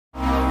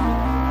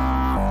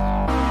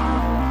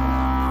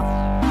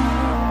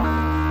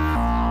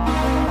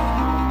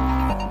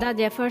The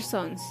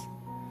Jeffersons.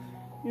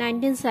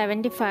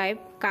 1975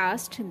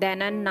 cast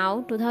then and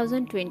now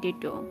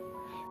 2022.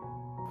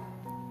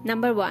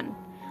 Number 1.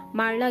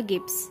 Marla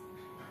Gibbs.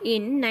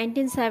 In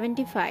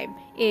 1975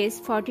 is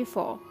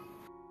 44.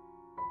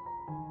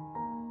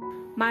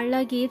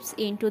 Marla Gibbs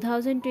in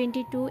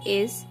 2022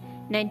 is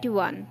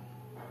 91.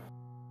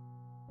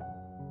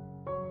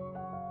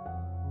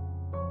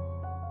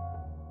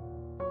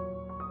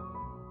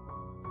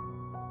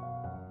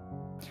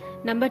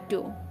 Number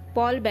 2.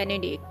 Paul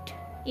Benedict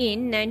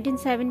in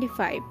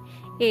 1975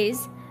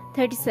 is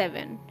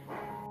 37.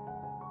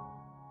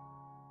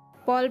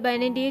 Paul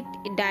Benedict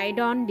died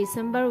on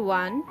December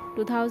 1,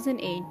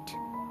 2008.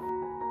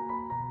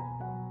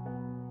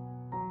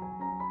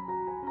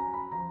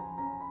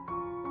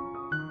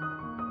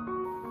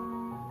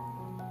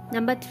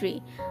 Number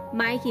 3.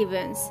 Mike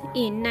Evans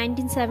in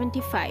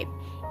 1975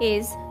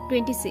 is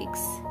 26.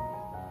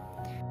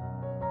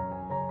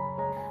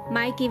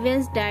 Mike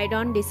Evans died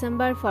on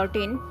December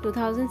 14,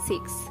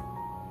 2006.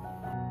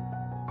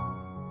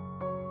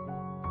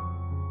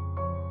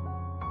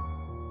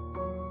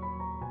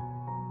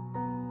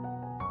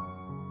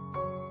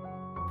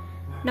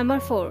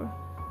 Number 4.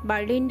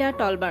 Berlinda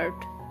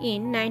Tolbert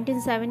in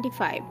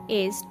 1975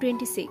 is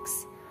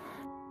 26.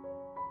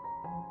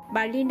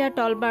 Berlinda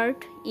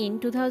Tolbert in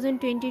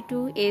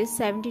 2022 is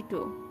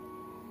 72.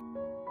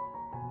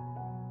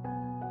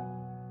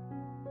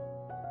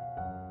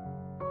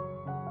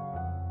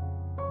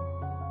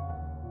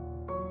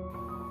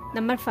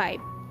 Number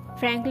 5.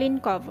 Franklin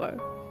Cover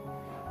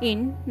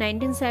in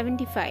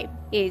 1975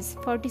 is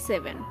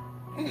 47.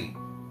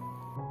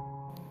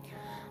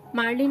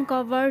 Marlin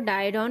Cover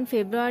died on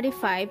February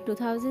 5,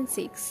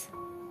 2006.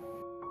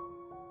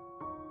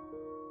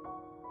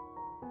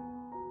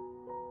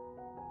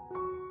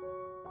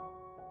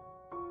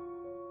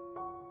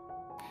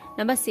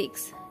 Number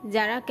 6.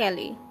 Zara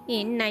Kelly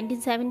in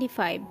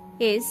 1975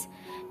 is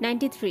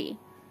 93.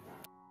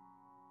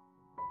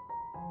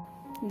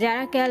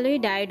 Zara Kelly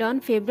died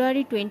on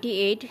February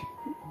 28,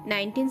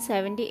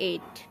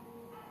 1978.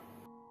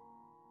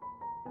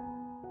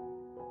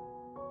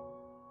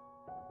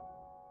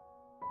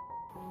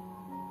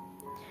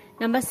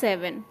 Number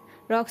 7.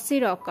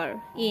 Roxy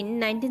Rocker in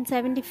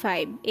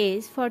 1975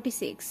 is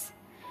 46.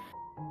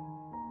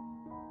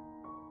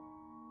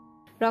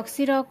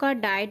 Roxy Rocker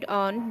died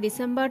on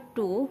December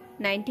 2,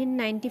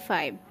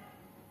 1995.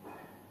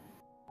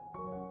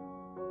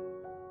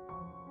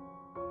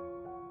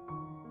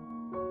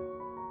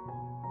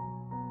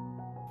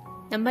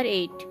 Number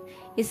 8.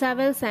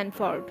 Isabel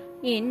Sanford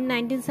in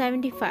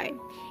 1975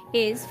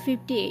 is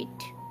 58.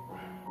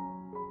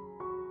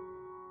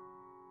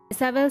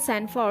 Isabel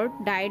Sanford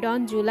died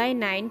on July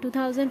 9,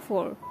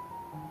 2004.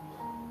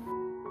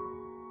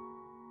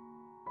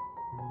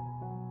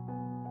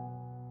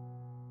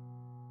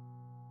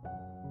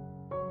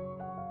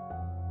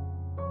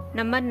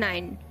 Number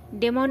 9.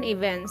 Damon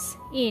Evans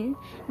in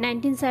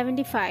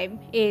 1975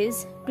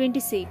 is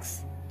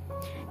 26.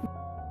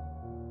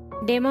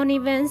 Damon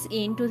Evans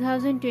in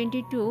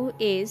 2022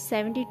 is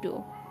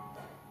 72.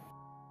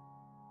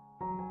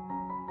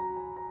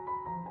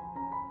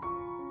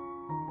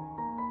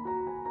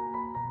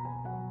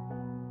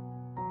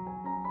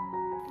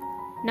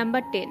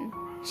 Number 10.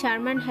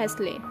 Sherman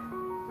Hasley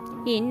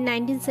in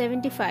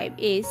 1975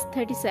 is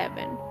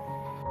 37.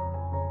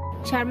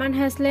 Sherman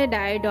Hasley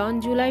died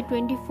on July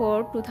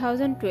 24,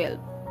 2012.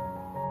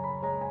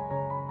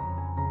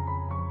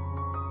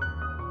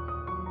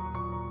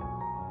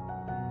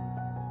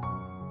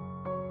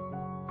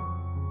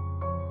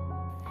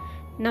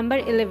 Number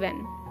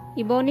 11.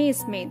 Ebony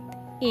Smith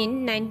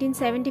in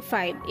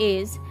 1975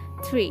 is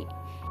 3.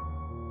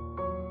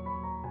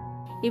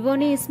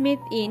 Ebony Smith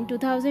in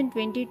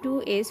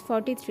 2022 is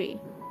 43.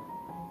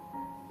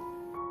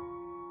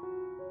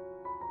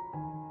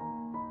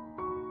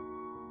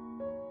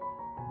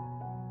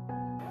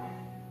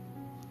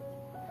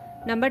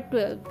 Number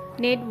 12.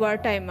 Ned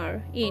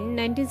Wertheimer in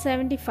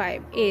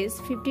 1975 is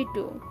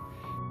 52.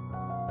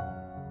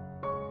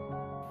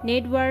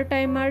 Ned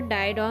Wertheimer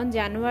died on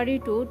January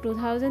 2,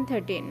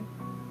 2013.